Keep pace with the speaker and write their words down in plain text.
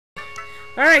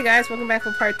Alright guys, welcome back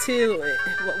for part 2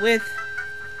 with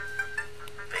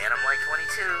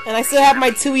Phantomlite22. and I still have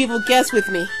my two evil guests with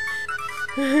me.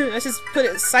 Let's just put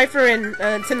it Cypher and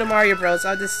NintendoMarioBros.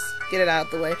 I'll just get it out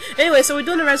of the way. Anyway, so we're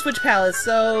doing the Red Switch Palace,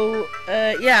 so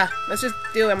yeah, let's just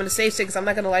do it. I'm gonna save shit because I'm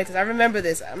not gonna like this. I remember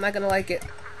this. I'm not gonna like it.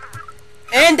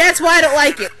 And that's why I don't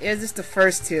like it. Yeah, just the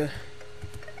first two.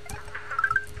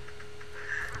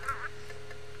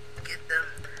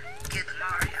 Get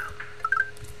Mario.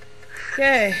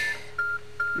 Okay.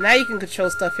 Now you can control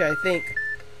stuff here, I think.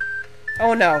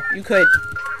 Oh no, you could.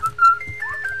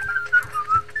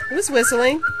 Who's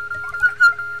whistling?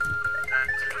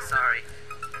 Sorry.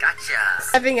 Gotcha.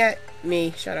 Laughing at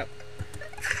me. Shut up.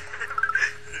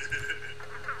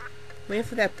 Waiting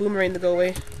for that boomerang to go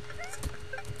away.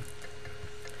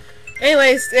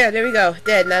 Anyways, yeah, there we go.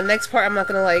 Dead. Now, next part I'm not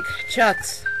gonna like.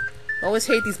 Chucks. Always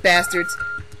hate these bastards.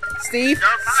 Steve?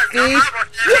 Steve?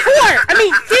 You whore! I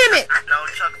mean, damn it! No,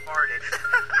 Chuck farted.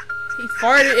 He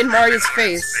farted in Mario's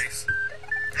face.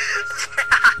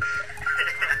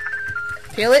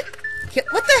 Kill it?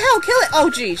 What the hell? Kill it!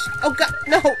 Oh, jeez. Oh, God.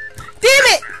 No. Damn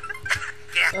it!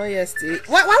 Yeah. Oh, yes, Steve.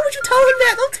 Why would you tell him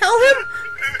that? Don't tell him!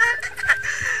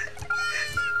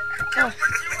 Oh.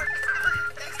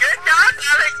 Good job,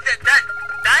 Alex.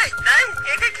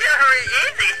 He can kill her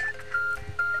easy.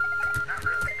 Not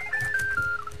really.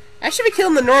 I should be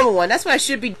killing the normal one. That's what I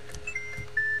should be.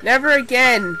 Never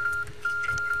again.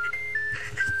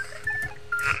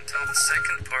 Not until the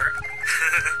second part.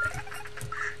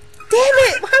 Damn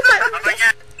it! Why am Oh my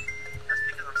god. That's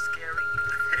because I'm scaring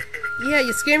you. Yeah,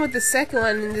 you scared me with the second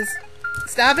one and just...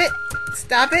 Stop it!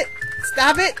 Stop it!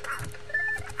 Stop it!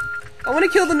 I want to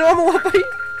kill the normal one, but... Get him.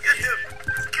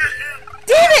 Get him.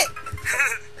 Damn it!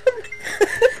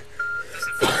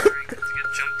 Doesn't feel very good to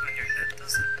get jumped on your head,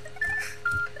 does it?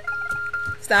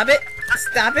 Stop it!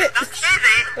 Stop it! That's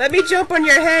easy. Let me jump on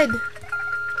your head!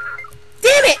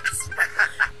 Damn it!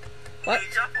 What? When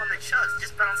you jump on the chucks,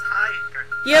 just bounce higher.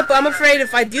 Yeah, but I'm afraid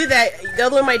if I do that, the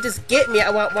other one might just get me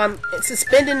while I'm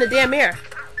suspended in the damn air.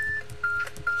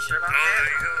 Sure about Oh,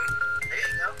 that? there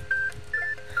you go.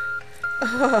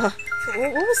 Oh, so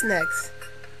what was next?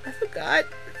 I forgot.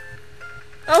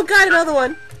 Oh god, another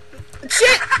one!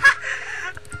 Shit! Come,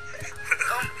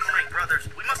 my brothers.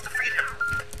 We must defeat him.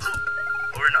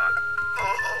 Or not.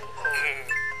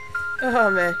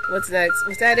 Oh man, what's next?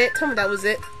 Was that it? Tell me that was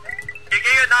it. You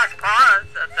gave a nice pause,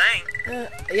 I think.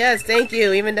 Yes, thank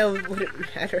you, even though it wouldn't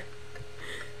matter.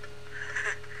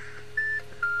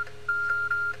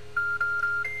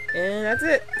 And that's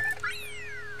it.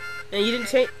 And you didn't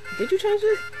change... Did you change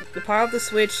it? The power of the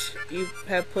switch you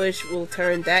have pushed will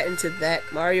turn that into that.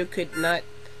 Mario could not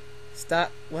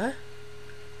stop... What?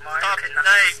 Mario could not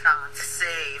stop to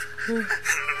save. The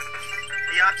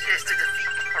option is to defeat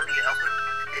Mario.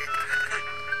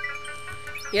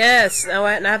 Yes, now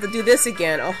I have to do this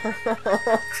again. Oh, Yeah, you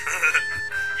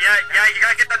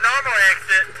gotta get the normal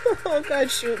exit. oh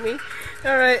god, shoot me.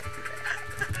 Alright, You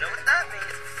know what that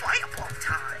means? Fireball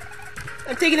time.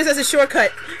 I'm taking this as a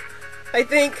shortcut. I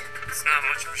think. It's not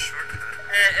much of a shortcut.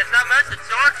 It's not much of a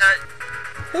shortcut.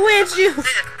 Who hit you? If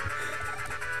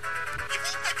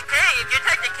you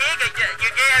take the king, you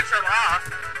get extra loss.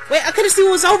 Wait, I couldn't see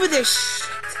what was over there. Shit.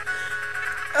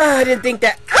 Oh, I didn't think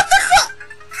that. What the fuck?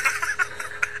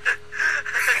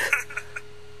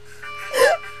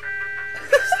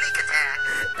 Sneak attack.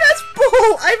 That's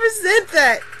bull. I resent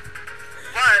that.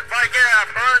 What? Want to get a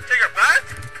burn to your butt?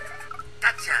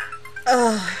 Gotcha.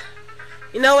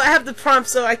 You know, I have the prompt,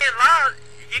 so I can.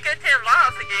 You get 10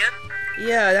 loss again.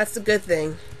 Yeah, that's the good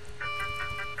thing.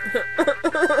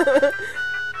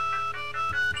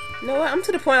 You know what? I'm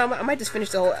to the point. I might just finish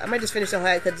the whole. I might just finish the whole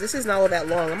act because this is not all that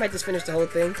long. I might just finish the whole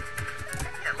thing.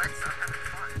 Yeah, let's have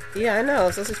fun. Yeah, I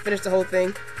know. So let's just finish the whole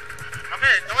thing. I'm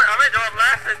enjoying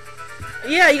laughing.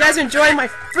 Yeah, you guys are enjoying my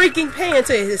freaking pain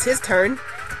until it's his turn. Yeah,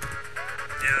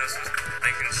 I was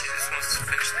thinking she just wants to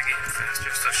finish the game faster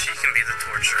so she can be the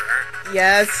torturer.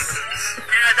 Yes.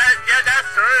 Yeah, that's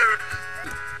true.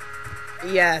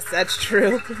 Yes, that's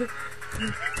true.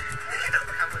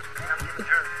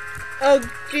 Oh,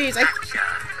 jeez. Damn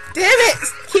it!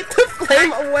 Keep the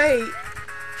flame away. Yeah,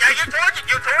 you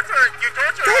torture.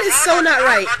 That is so not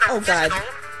right. Oh, God. No,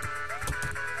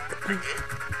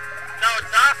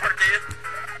 it's not for this.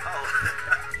 Oh.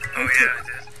 Oh yeah, I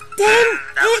did. Damn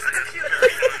That was it! the computer.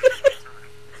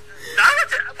 What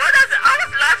is it? I was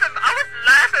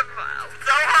laughing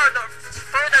so hard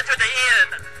further to the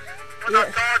end when I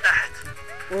Yeah. saw that.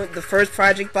 Well, the first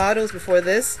project bottles before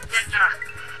this. Yeah.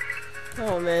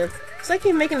 Oh man, it's like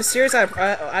you're making a series out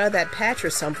of that patch or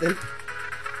something.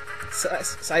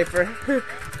 Cypher.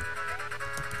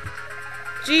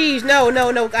 Jeez, no,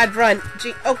 no, no, God, run.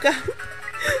 Gee, oh God.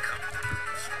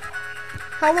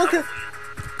 How long can...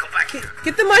 Go back here.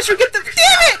 Get the mushroom, get the...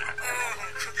 Damn it!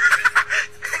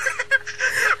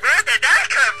 Where did that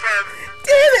come from?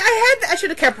 Damn it, I should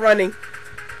have kept running.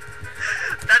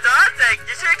 That's all I'm saying.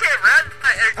 You should keep running.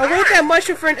 I'll wait that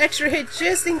mushroom for an extra hit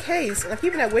just in case. I'm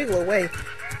keeping that wiggle away.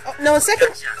 Oh, no, a second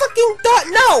fucking thought.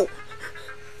 No!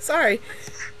 Sorry.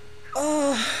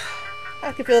 Oh,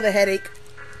 I can feel the headache.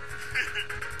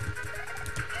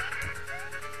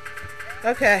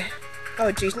 Okay.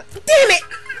 Oh, jeez. Damn it!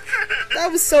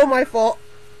 That was so my fault.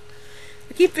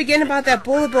 I keep forgetting about that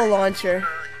bullet bill launcher.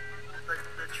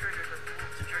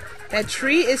 That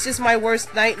tree is just my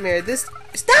worst nightmare. This...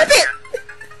 Stop it!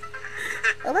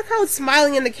 I like how it's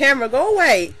smiling in the camera. Go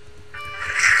away.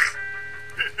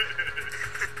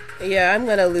 Yeah, I'm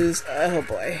gonna lose. Oh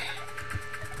boy.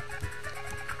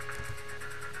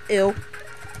 Ew.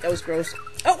 That was gross.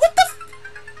 Oh, what the f...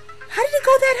 How did it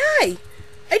go that high?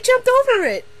 I jumped over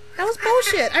it. That was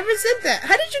bullshit. I resent that.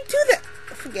 How did you do that?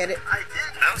 Forget it. I did.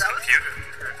 That was computer.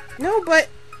 No, but...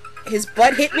 His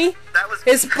butt hit me? That was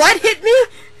His butt hit me?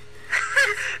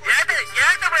 Yeah,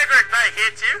 the way Greg might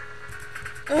hit you.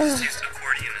 Ugh. Just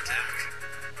accordion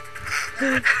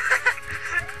attack.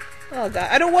 Oh god,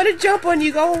 I don't want to jump on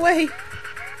you. Go away.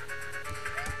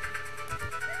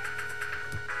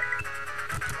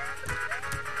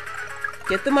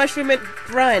 Get the mushroom and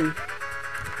run.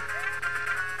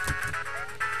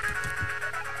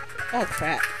 Oh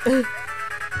crap. Bye-bye.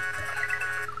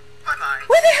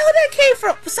 Where the hell that came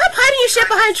from? Stop hiding your shit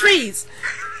behind trees.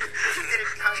 You did it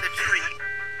behind the tree.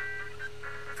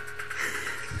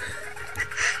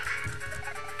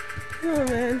 Oh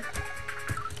man.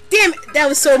 Damn it, that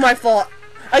was so my fault.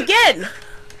 Again!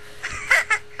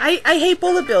 I hate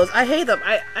bullet bills. I hate them.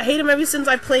 I hate them ever since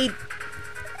I played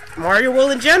Mario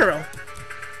World in general.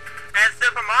 And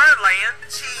Super Mario Land.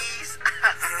 Jeez.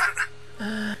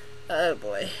 Oh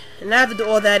boy. And I have to do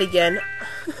all that again.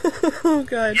 Oh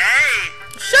god. Yay!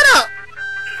 Shut up!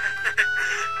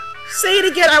 Say it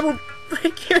again, I will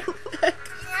break your neck.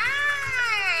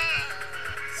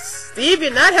 Steve,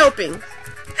 you're not helping.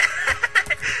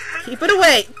 Keep it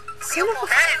away. Son of a...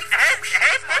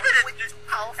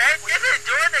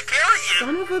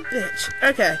 Son of a bitch.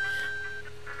 Okay.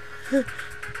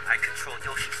 I control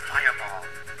Yoshi's fireball.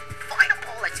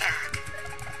 Fireball attack.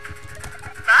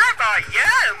 Fireball,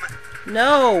 yum!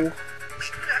 No.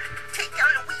 Take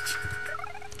down Luigi.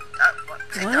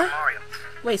 Take down What? Mario.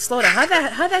 Wait, slow down.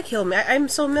 How'd that kill me? I'm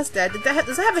so missed that. Does that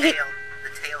have a hit? The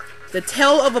tail hit. The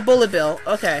tail of a bullet bill.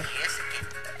 Okay. Yes, it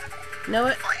did. You know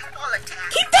what? Fireball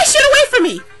attack. Keep that shit away from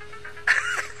me!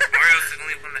 Mario's the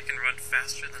only one that can run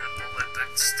faster than a bullet that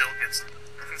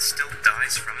still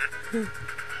dies from it.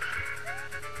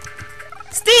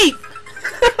 Steve!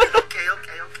 Okay.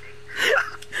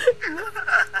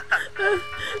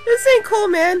 This ain't cool,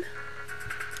 man.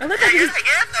 I like how You're this not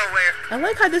getting nowhere. I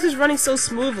like how this is running so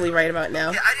smoothly right about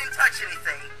now. Yeah, I didn't touch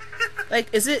anything. Like,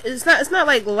 it's not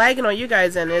like lagging on you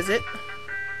guys then, is it?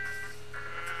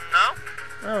 No?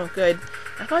 Oh, good.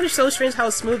 I find it so strange how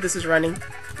smooth this is running.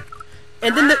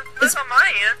 And then It's on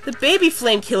my end. the baby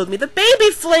flame killed me. The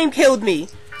baby flame killed me.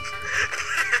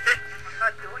 I'm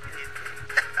not doing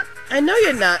anything. I know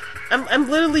you're not. I'm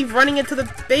literally running into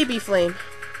the baby flame.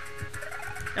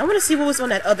 I want to see what was on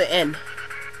that other end.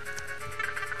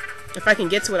 If I can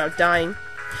get to it without dying.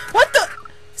 What the?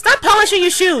 Stop polishing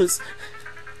your shoes.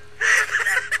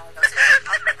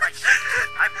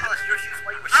 I polished your shoes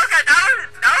while you were... Okay,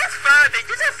 that was fun. Did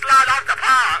you just slide off the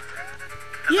pop?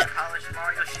 Yeah. I polished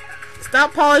Mario's shoes.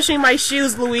 Stop polishing my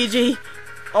shoes, Luigi.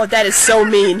 Oh, that is so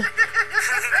mean.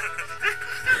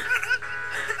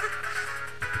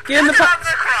 Get in the pipe.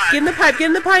 Get in the pipe. Get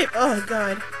in the pipe. Oh,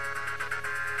 God.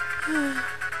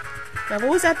 Now, what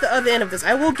was at the other end of this?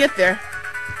 I will get there.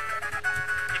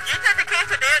 If you take the key to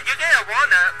the end, you get a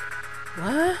one-up.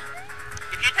 What?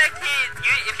 If you take the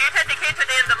key to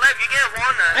the end of the left, you get a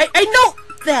one-up. I know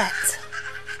that.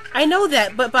 I know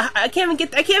that, but I can't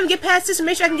even get past this and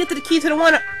make sure I can get to the key to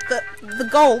the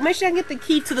goal. Make sure I can get the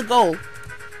key to the goal.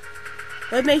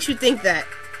 What makes you think that?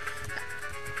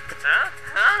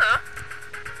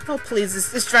 Oh please,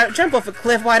 just jump off a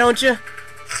cliff, why don't you?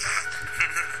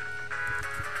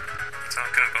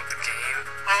 Talking about the game.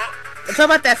 I'm talking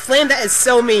about that flame. That is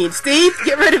so mean. Steve,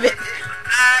 get rid of it.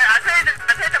 I said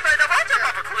the play the watch jump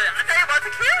off a cliff. I said he wants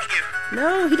to kill you.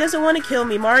 No, he doesn't want to kill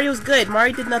me. Mario's good.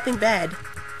 Mario did nothing bad.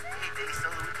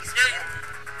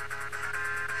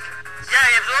 Yeah,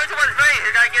 if Luigi was ready,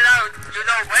 he gotta get out, you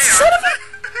know where. Son of a...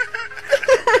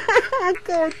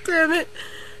 God damn it.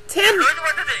 If Luigi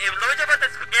wants the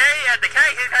spaghetti and the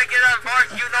cake, he gotta get out as far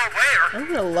as you know where. I'm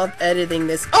gonna love editing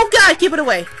this. Oh god, keep it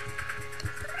away!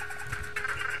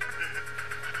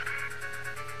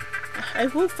 I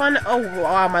will find. Oh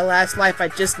wow, my last life. I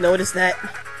just noticed that.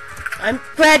 I'm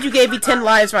glad you gave me 10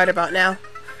 lives right about now.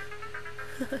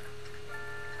 Yeah,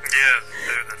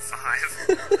 better than 5.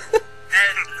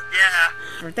 And, yeah.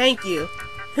 Thank you.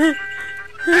 Hey,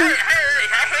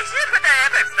 she put that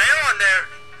epic fail on there.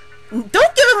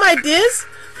 Don't give him ideas!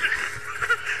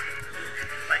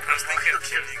 Like, I was thinking of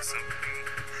changing something,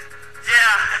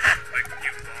 yeah. like you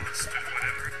lost or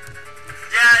whatever.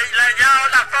 Yeah, like, yo,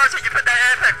 that first when you put that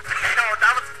epic fail,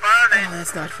 that was funny. Oh,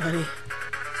 that's not funny.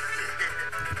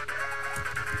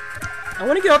 I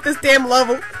want to get off this damn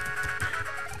level. It'd be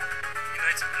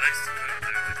nice to put it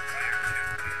there, like clear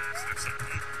 2 or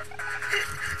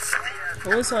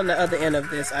something. What's on the other end of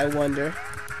this, I wonder?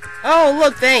 Oh,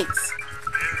 look, thanks!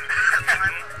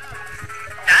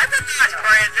 That's a nice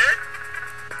friend, dude.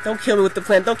 Don't kill me with the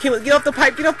plant. Don't kill me. Get off the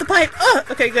pipe. Get off the pipe. Oh,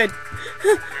 okay, good. I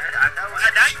know.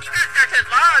 Now you got 13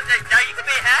 lives. Now you can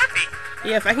be happy.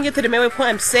 Yeah, if I can get to the midway point,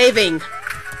 I'm saving.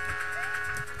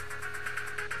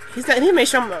 He's not. He need to make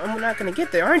sure I'm not gonna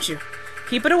get there, aren't you?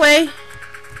 Keep it away.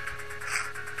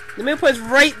 The midway point's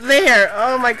right there.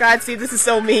 Oh my God, Steve, this is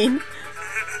so mean. You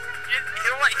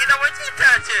know what? You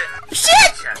touch it.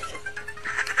 Shit!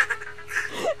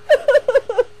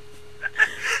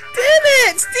 Damn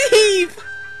it, Steve!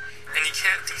 And you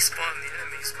can't despawn the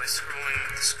enemies by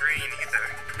scrolling the screen either.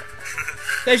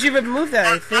 Because you removed that,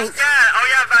 I think.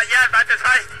 But that's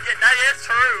right. Yeah, that is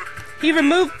true. He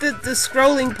removed the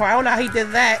scrolling part. I don't know how he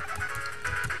did that.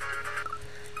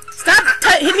 Stop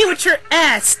hitting me with your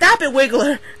ass. Stop it,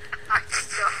 Wiggler.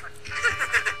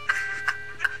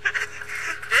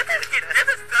 This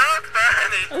is so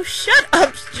funny. Oh, shut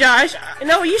up, Josh.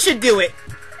 No, you should do it.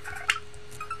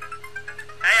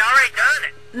 Hey, I already done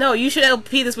it. No, you should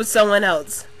LP this with someone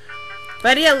else.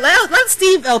 But yeah, let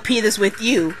Steve LP this with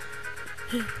you.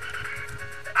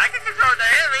 I can control the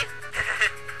enemy.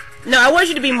 No, I want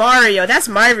you to be Mario. That's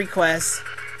my request.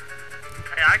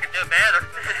 Hey, I can do better.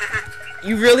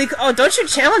 You really? Oh, don't you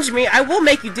challenge me. I will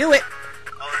make you do it.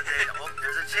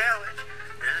 There's a challenge.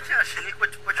 There's a challenge.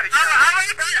 What's your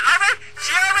challenge?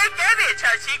 She already gave me a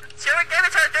challenge. She already gave me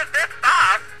a challenge to do this,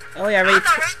 Bob. Oh yeah, I'm not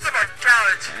waiting for a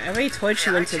challenge. I already torched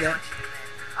you into that.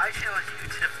 I challenge you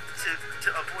to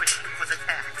avoid people's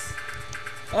attacks.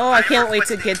 Oh, I can't wait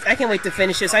to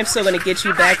finish this. I'm still gonna get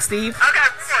you back, Steve. Okay,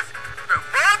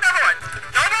 rule number 1.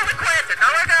 No more requests. No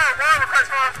one got a rule request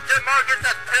for more gets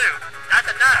us 2. That's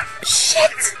enough.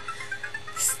 Shit!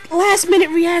 Last minute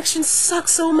reactions suck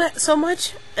so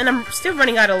much, and I'm still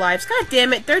running out of lives. God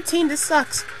damn it, 13. This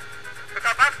sucks.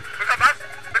 Because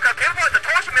people want to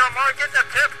torture me on more gets up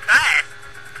 2 fast.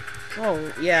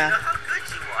 Oh yeah. You know how good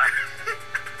you are.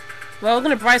 Well, we're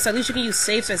gonna Bryce. At least you can use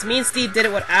save states. Me and Steve did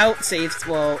it without saves.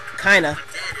 Well, kinda. We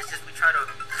did. It's just we try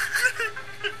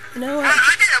to. No.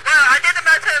 I did the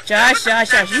match.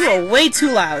 Josh, you are way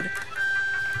too loud.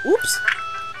 Oops.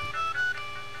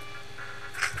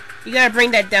 You gotta bring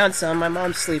that down some. My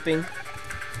mom's sleeping.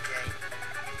 Okay.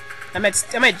 I'm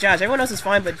at Josh. Everyone else is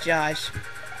fine but Josh.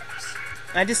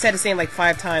 I just said the same like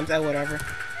 5 times. Oh, whatever.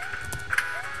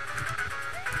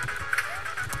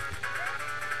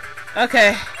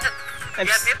 Okay. Yeah,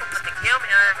 people want to kill me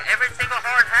on every single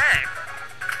hard hack.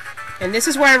 And this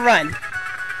is where I run. This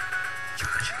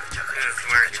is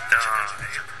where you die.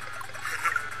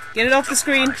 Get it off the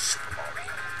screen.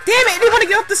 Damn it! I didn't want to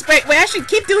get off the screen. Wait, I should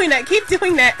keep doing that. Keep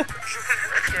doing that.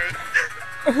 Okay.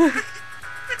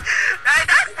 Hey,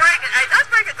 that's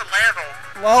breaking the level.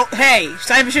 Well, hey,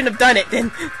 Cypher shouldn't have done it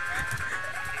then.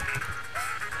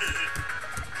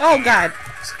 Oh God.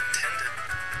 It's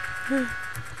intended.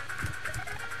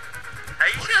 Hey,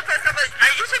 you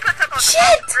should put something on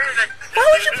Shit! the screen. Why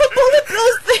would you put bullet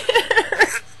bills there?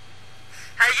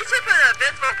 Hey, you should put an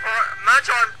invisible munch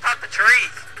on top of the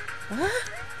trees. What?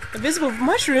 Invisible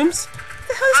mushrooms?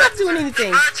 The hell is that doing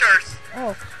anything? Munchers.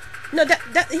 Oh. No,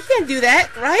 he can't do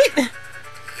that, right? Yeah,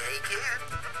 you can.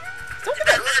 Don't give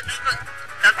that.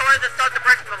 That's why they start to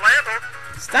break the level.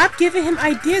 Stop giving him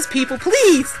ideas, people,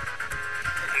 please!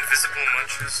 Invisible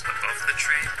munches above the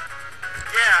tree.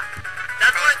 Yeah.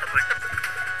 That's why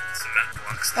Cement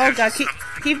blocks Oh there. God,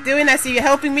 keep doing that so you're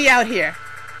helping me out here.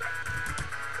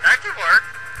 that could work.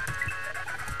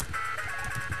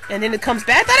 And then it comes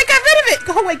back. I thought I got rid of it!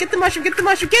 Go away, get the mushroom, get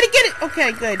it!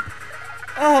 Okay, good.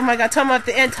 Oh my God, tell him at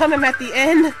the end,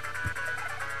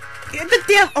 Get the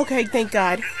damn... Okay, thank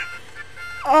God.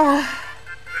 Oh,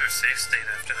 Better save state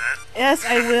after that. yes,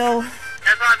 I will.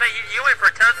 That's why I mean you went for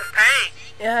tons of pain.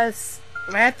 Yes.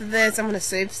 Right after this, I'm gonna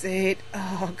save state.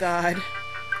 Oh God.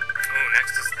 Oh,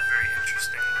 next is the very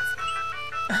interesting level.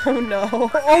 Oh no. Oh.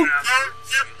 Oh,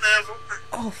 this level.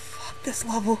 Oh fuck this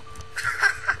level.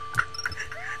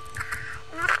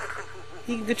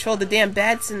 He can control the damn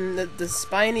bats and the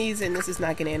spinies, and this is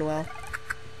not gonna end well.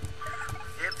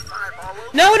 Zip 5 all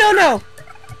over. No, no, no!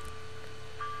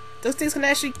 Those things can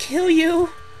actually kill you.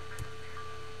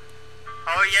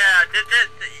 Oh yeah.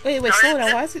 Wait, slow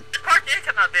down. Why is it? This part did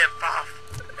come out being buff.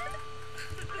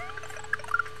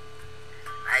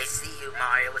 I see you,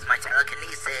 Mario, with my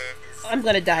telekinesis. I'm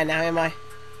gonna die now, am I?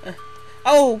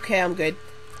 Oh, okay, I'm good.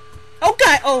 Oh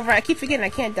god! Oh right, I keep forgetting I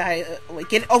can't die. Wait,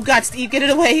 get it. Oh god, Steve, get it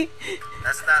away!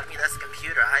 That's not me. That's the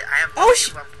computer. I am. Oh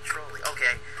I'm controlling.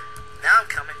 Okay, now I'm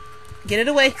coming. Get it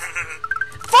away!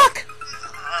 Fuck!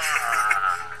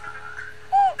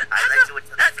 I let you into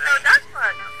the flame. That's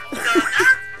fun.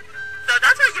 So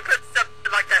that's why you put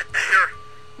something like that there.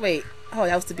 Wait. Oh,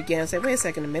 that was the beginning. I was like, wait a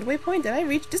second, a midway point? Did I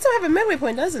reach? This don't have a midway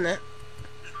point, doesn't it?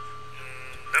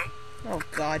 No. Oh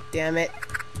god damn it!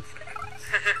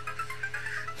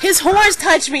 His horns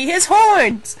touch me! His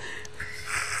horns!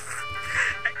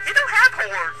 He don't have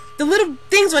horns. The little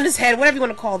things on his head, whatever you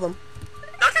want to call them.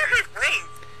 Those are his wings.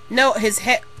 No, his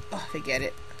head. Oh, forget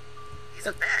it. He's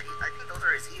a bat. I think those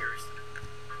are his ears.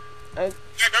 Oh,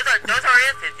 Yeah, those are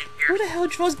his ears. who the hell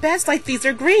draws bats like these?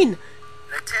 They're green.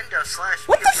 Nintendo /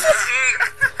 What the fuck?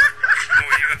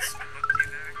 Oh, you got smoky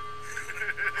there.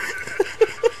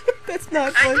 That's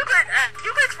not Hey, fun.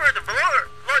 you went for the floor.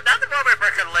 That's the rubber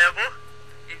breaking level.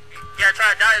 You gotta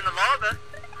try to die in the lava.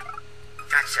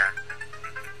 Gotcha.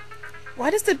 Why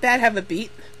does the bat have a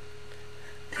beat?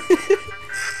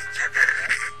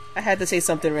 I had to say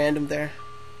something random there.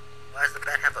 Why does the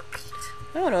bat have a beat?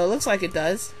 I don't know. It looks like it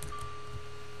does.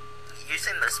 You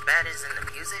saying this bat is in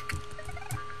the music?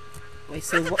 Wait,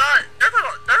 so There's what? a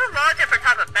lot of different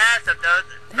types of bats of those.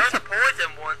 There's a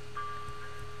poison one.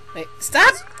 Wait,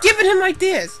 stop giving him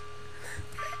ideas.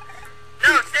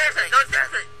 No, seriously. No,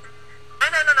 seriously.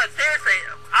 No, seriously.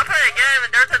 I play a game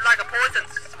and there's like a poison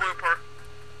swooper.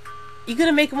 You're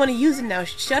gonna make him want to use it now.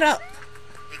 Shut up.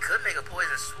 He could make a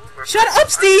poison swooper. Shut up,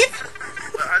 Steve!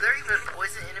 But are there even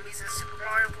poison enemies in Super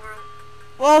Mario World?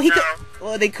 Well, he No. could.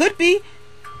 Well, they could be.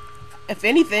 If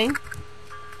anything.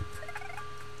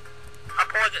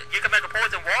 You can make a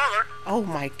poison waller. Oh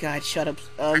my god, shut up,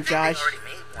 I think Josh. they already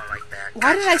made one like that.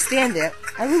 Why did I stand there?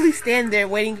 I really stand there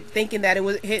waiting, thinking that it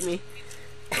would hit me.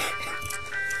 They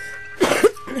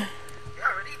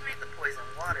already made the poison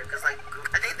water, because like,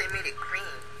 I think they made it green.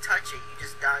 Touch it, you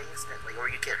just die instantly, or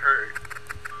you get hurt.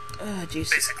 Oh, jeez.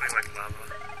 Basically like lava.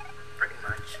 Pretty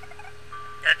much.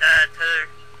 Yeah, that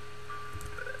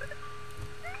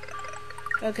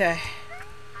too. Okay.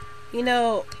 You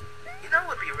know, You know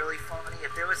what would be really funny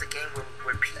if there was a game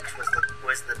where Peach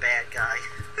was the bad guy.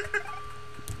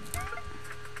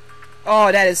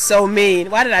 oh, that is so mean.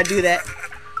 Why did I do that?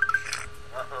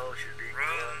 Uh-oh, should be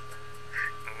Run.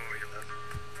 Oh, you left.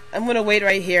 I'm gonna wait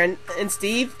right here, and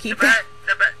Steve, keep the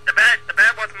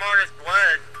bat wants Mario's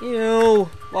blood. Ew.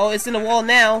 Well, it's in the wall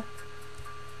now.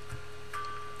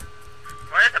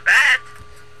 What is a bat?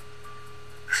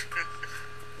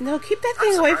 No, keep that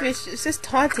thing away from me. It's just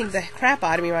taunting the crap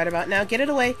out of me right about now. Get it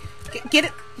away. Get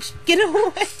it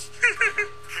away.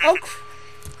 Oh,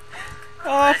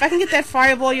 oh, if I can get that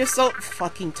fireball, you're so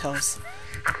fucking toast.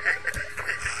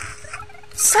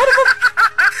 Son of a...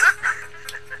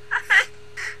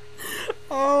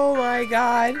 Oh my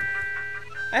god.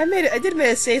 I did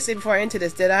make a save before I entered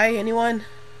this, did I? Anyone?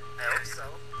 I hope so.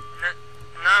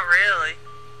 Not really.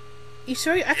 You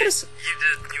sure? I could've...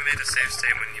 You made a save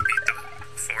state when you beat the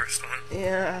forest one.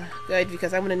 Yeah, good,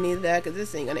 because I'm gonna need that, because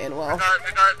this ain't gonna end well. Because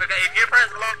if you press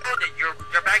loaded,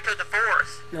 you're back to the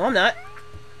forest. No, I'm not.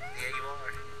 Yeah,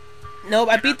 you are.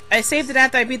 Nope, I saved it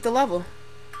after I beat the level.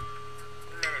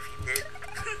 Man, if you did.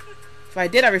 If I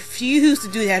did, I refuse to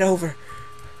do that over.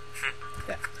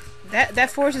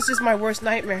 That forest is just my worst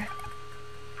nightmare.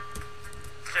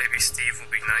 Maybe Steve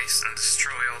will be nice and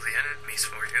destroy all the enemies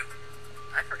for you.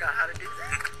 I forgot how to do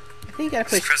that. I think you gotta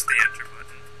Just push... press the enter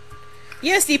button.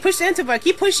 Yeah, Steve, push the enter button.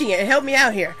 Keep pushing it and help me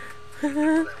out here.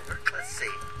 Let's see.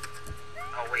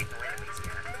 Oh wait, no enemies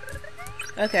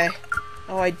yet. Okay.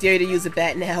 Oh, I dare to use a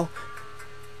bat now.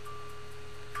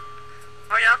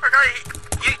 Oh yeah, I forgot.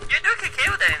 You do can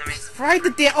kill the enemies. Right the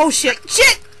damn... Oh, shit.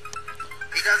 Shit!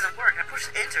 It doesn't work. I pushed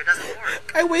enter. It doesn't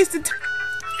work. I wasted...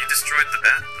 You destroyed the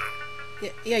bat, though.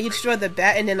 Yeah, you destroyed the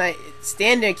bat, and then I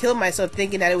stand there and killed myself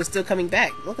thinking that it was still coming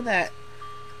back. Look at that.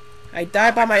 I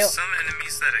died by my own... There's some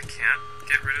enemies that I can't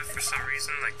get rid of for some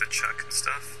reason, like the Chuck and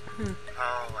stuff.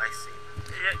 Oh, I see.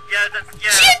 That's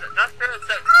true.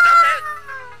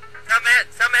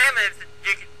 Some enemies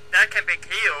that can be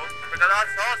killed, because I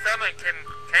saw some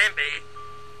can be.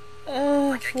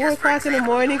 4 o'clock in the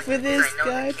morning for this, I know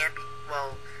God. that can't be,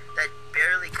 well, that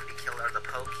barely can be killed are the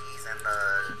pokies and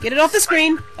the... Get it off the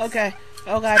screen. Okay.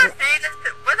 Oh, God.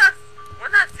 We're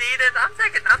not seeing this. I'm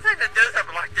thinking to do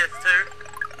something like this, too.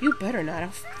 You better not. I'll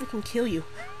freaking kill you.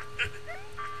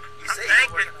 You say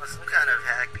you're working on some kind of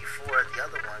hack before the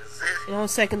other ones. In 1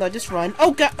 second, though. Just run.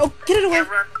 Oh, God. Oh, get it away. Can't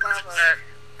run lava.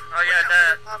 Oh, yeah,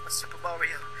 that. Lava, Super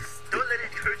Mario. Don't let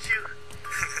it hurt you.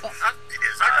 It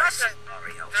is us,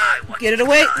 Mario. I want Get it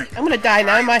away. I'm gonna die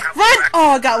now, am I? Run!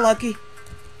 Oh, I got lucky.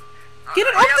 Get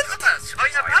it off the... Oh,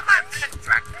 yeah,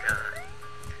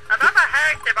 I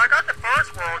hacked him. I got the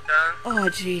first world done. Oh,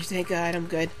 jeez. Thank God. I'm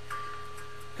good.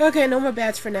 Okay, no more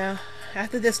bats for now.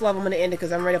 After this level, I'm gonna end it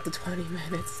because I'm right up to 20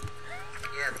 minutes.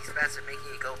 Yeah, these bats are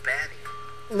making you go batty.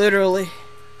 Literally.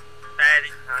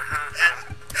 Batty.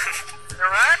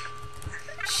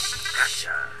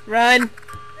 Run.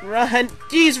 Run.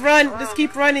 Jeez, run. Just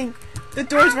keep running. The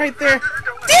door's right there.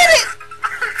 Damn it!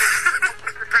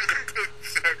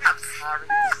 I'm sorry.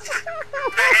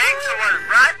 The exit was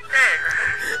right there.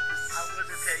 I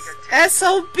wasn't paying attention.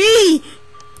 SOB!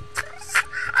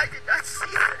 I did not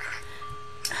see that.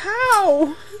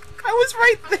 How? I was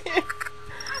right there.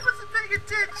 I wasn't paying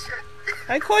attention.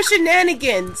 I call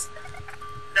shenanigans.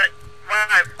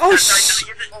 Why? Oh,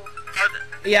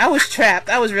 yeah, I was trapped.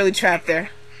 I was really trapped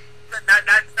there. So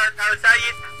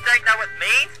you think that was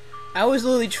mean? I was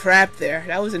literally trapped there.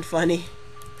 That wasn't funny.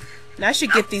 And I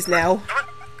should get these now.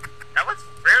 That was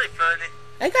really funny.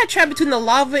 I got trapped between the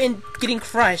lava and getting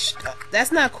crushed.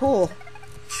 That's not cool.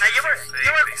 Now you were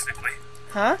basically.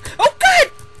 Huh? Oh,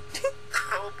 God!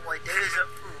 Oh boy, deja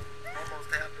vu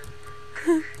almost happened.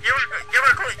 you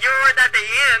were at the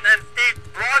end and Steve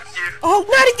blocked you. Oh,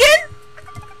 not again?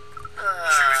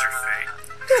 Choose your fate.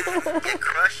 Get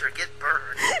crushed or get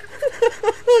burned.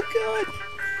 Oh, God.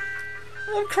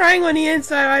 I'm crying on the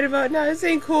inside right about now. This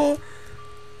ain't cool.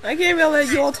 I can't even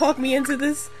let you all talk me into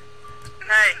this.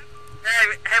 Hey,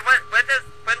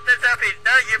 when this episode's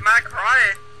done, you might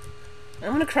cry.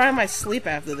 I'm gonna cry in my sleep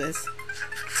after this.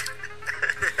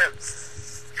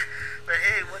 But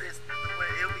hey, it'll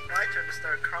be my turn to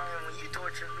start crying when you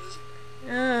torture me.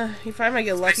 You probably might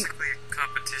get lucky. Basically a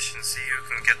competition, see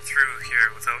who can get through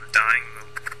here without dying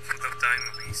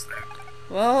the least there.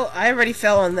 Well, I already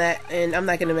fell on that, and I'm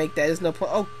not gonna make that. There's no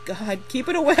point. Oh, God. Keep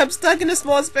it away. I'm stuck in a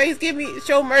small space.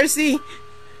 Show mercy.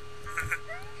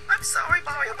 I'm sorry,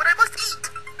 Mario, but I must eat.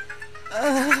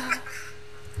 Oh,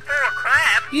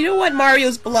 crap. You know what,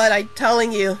 Mario's blood, I'm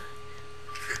telling you.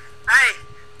 Hey,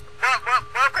 well, of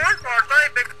course, Mark,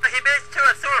 because he missed to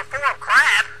a sewer full of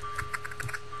crap.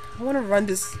 I wanna run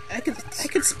this. I could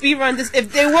speedrun this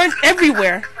if they weren't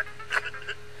everywhere.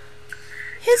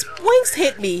 His wings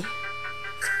hit me.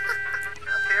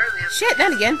 Shit,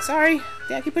 not again. Sorry.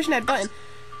 Yeah, I keep pushing that button.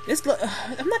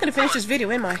 I'm not gonna finish this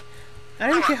video, am I? I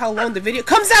don't even care how long the video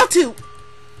comes out to! Oh,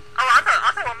 I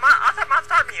thought my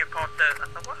time you popped it. I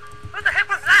thought, what the heck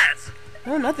was that?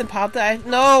 Oh, nothing popped.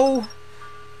 No.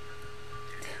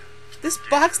 This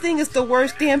box thing is the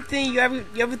worst damn thing you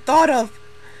ever thought of.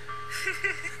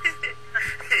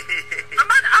 I'm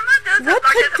not doing What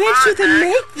convinced you to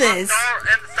make this?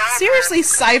 Seriously,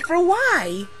 Cypher,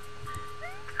 why?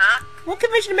 Huh? What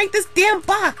convinced you to make this damn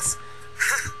box?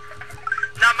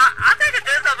 No, I think it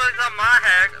did something on my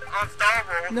hack on Star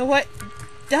Wars. You know what?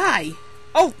 Die.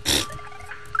 Oh.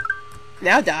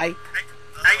 Now die.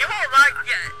 Hey, you won't like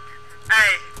it.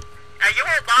 Hey, you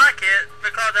won't like it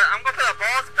because I'm gonna put a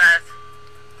boss pass.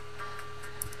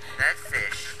 That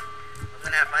fish. I'm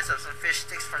gonna have myself some fish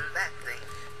sticks from that thing.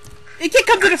 It can't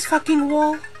come to the fucking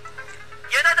wall.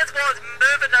 You know this wall is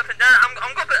moving up and down.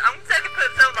 I'm gonna put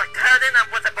something like that in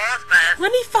with a boss pass.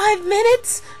 25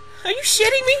 minutes? Are you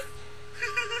shitting me?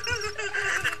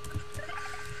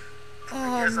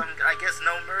 I guess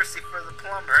no mercy for the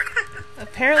plumber.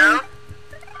 Apparently. No?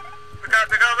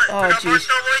 Because jeez.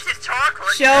 Luigi's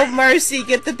chocolate. Show mercy.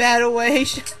 Get the bat away.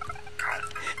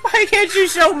 Why can't you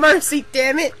show mercy,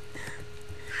 damn it?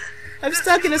 I'm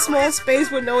stuck in a small space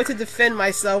with nowhere to defend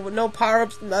myself, with no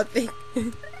power-ups, nothing.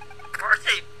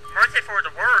 Mercy for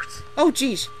the worst. Oh,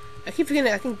 jeez. I keep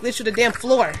forgetting I can glitch through the damn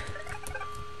floor.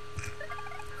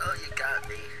 Oh, you got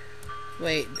me.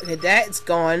 Wait, okay, that's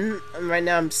gone. Right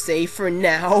now I'm safe for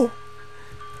now.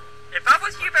 If I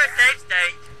was you, I'd save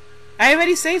state. I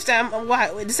already saved state.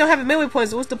 Why? This don't have a midway point,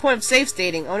 so what's the point of save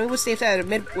stating? Only would save state at a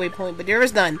midway point, but there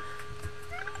is none.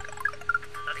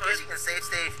 I guess you can save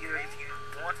state if you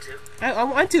want to. I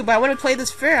want to, but I want to play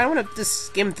this fair. I don't want to just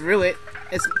skim through it.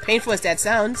 As painful as that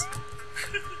sounds.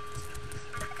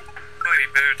 Might be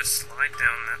better to slide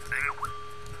down that thing.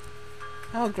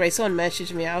 Oh, great. Someone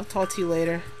messaged me. I'll talk to you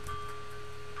later.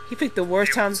 He picked the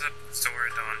worst time. What's up,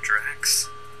 Sword on Drax?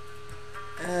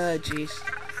 Jeez.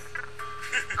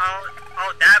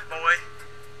 Oh, that boy.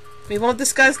 We won't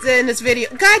discuss that in this video.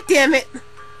 God damn it! No,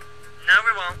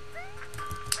 we won't.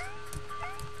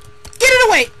 Get it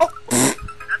away! Oh.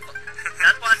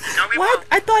 That's what. No, we What? won't.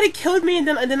 I thought he killed me, and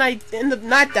then I ended up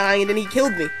not dying, and then he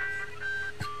killed me.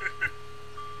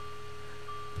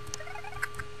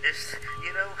 It's,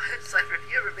 you know, it's like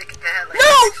if you ever make a guy like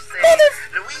No! say,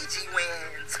 Luigi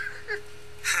wins.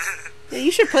 Yeah,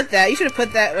 you should put that. You should have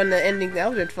put that on the ending. That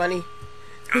would have been funny.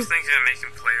 I was thinking of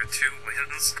making player 2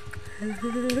 wins.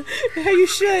 Yeah, you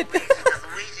should. Because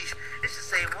Luigi, it should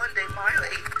say one day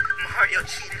Mario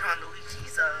cheated on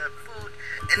Luigi's food.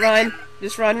 And Run. Then,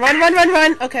 Just run. Run, run, run,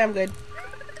 run. Okay, I'm good.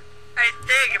 hey,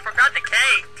 Stig, you forgot the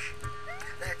cake.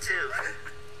 That too.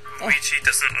 Luigi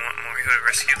doesn't want Mario to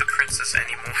rescue the princess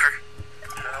anymore.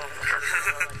 No.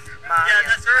 Mario, Yeah,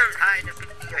 that's true. I'm tired of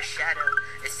being your shadow.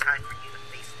 It's time for you to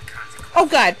face the consequences. Oh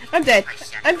God, I'm dead.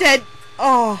 I'm dead.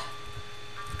 Oh.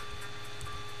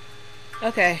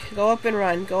 Okay, go up and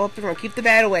run. Go up and run. Keep the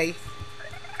bat away.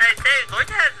 Hey, Stig,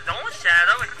 Luigi has his own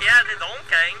shadow, and he has his own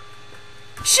king.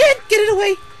 Shit! Get it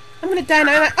away. I'm gonna die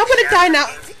now. I'm gonna die now.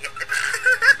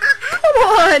 Come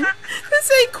on.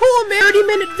 This ain't cool, man.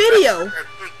 30-minute video.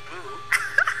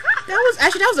 That was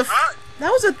actually that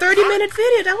was a 30-minute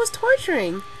video. That was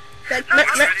torturing. That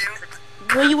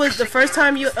when you was the first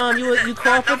time you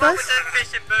co-op with us.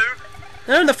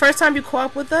 No, the first time you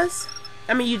co-op with us.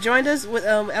 I mean, you joined us with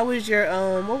that was your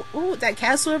what that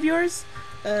castle of yours.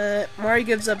 Mario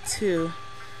gives up 2.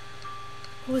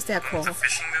 What was that called? The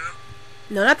fishing boot?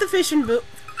 No, not the fishing boot.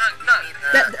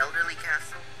 The elderly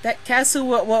castle. That castle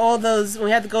where all those we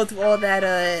had to go through all that.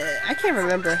 I can't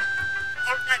remember.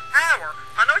 Oh, that tower.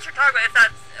 I know what you're talking about. It's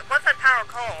that. What's that tower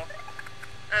called?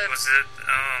 Was it,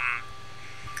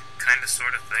 kinda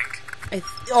sorta think?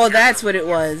 Oh, that's what it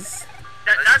was.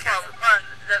 That's what it was.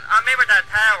 I remember that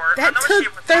tower. I That know what she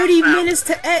took was 30 talking about. minutes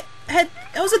to that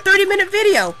was a 30-minute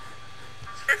video.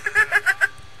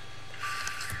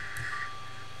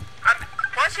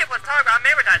 What she was talking about, I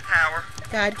remember that tower.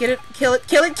 God, get it, kill it,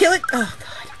 kill it, kill it. Oh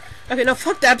God. Okay, no,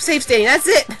 fuck that. I'm safe stating. That's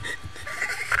it.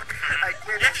 I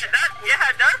did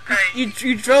Yeah, okay.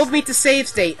 You drove me to save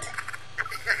state.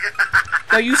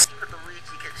 No, you. But the Luigi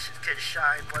can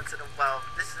shine once in a while.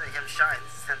 This isn't him shine.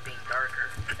 This is him being darker.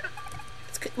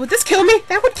 Would this kill me?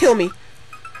 That would kill me.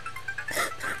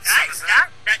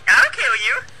 That'll kill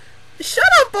you. Shut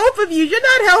up, both of you. You're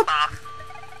not helping. Off.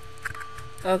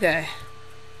 Okay.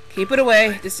 Keep it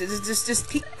away. Just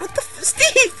keep. What the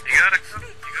Steve? You gotta run.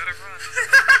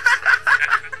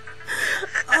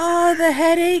 Oh, the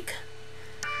headache.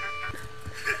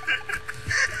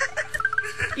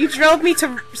 You drove me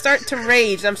to start to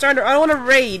rage. I don't want to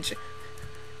rage. The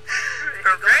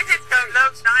range is coming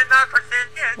up 99%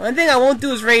 yet. One thing I won't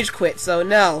do is rage quit. So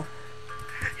no.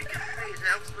 You can rage. It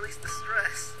helps release the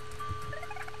stress.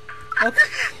 Okay.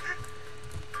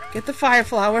 Get the fire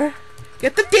flower.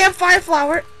 Get the damn fire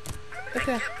flower. Okay.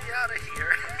 Get me out of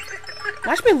here.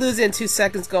 Watch me lose it in 2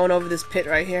 seconds going over this pit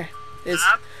right here.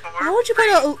 Why would you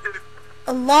put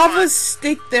a lava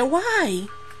stick there? Why?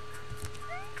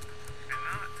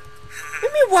 What do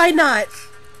you mean, why not?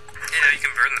 Yeah, you can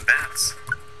burn the bats.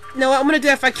 No, what I'm gonna do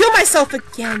if I kill myself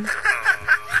again. Oh.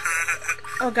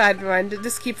 Oh God, run.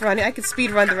 Just keep running. I can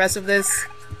speed run the rest of this.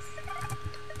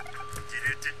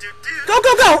 Go,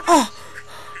 go, go! Oh!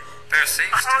 There's safe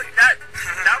Oh, state.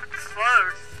 that was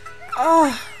close.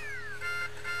 Oh!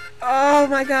 Oh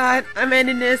my God. I'm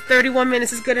ending this. 31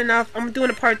 minutes is good enough. I'm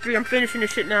doing a part 3. I'm finishing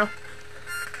this shit now.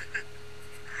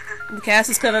 The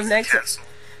castle's coming up next. Castle.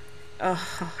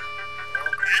 Oh.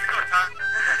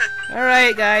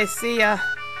 Alright, guys. See ya.